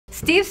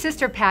Steve's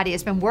sister Patty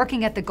has been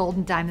working at the Gold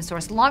and Diamond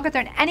Source longer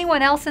than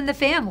anyone else in the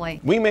family.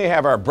 We may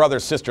have our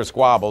brother-sister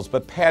squabbles,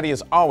 but Patty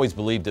has always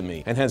believed in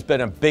me and has been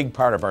a big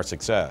part of our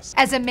success.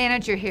 As a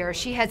manager here,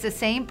 she has the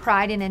same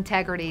pride and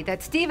integrity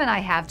that Steve and I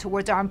have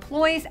towards our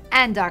employees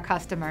and our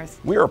customers.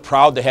 We are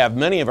proud to have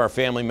many of our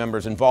family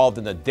members involved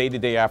in the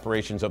day-to-day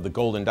operations of the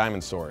Gold and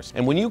Diamond Source.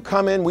 And when you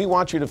come in, we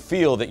want you to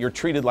feel that you're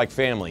treated like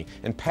family,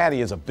 and Patty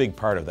is a big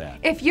part of that.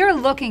 If you're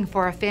looking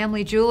for a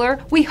family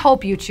jeweler, we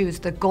hope you choose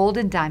the Gold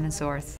and Diamond Source.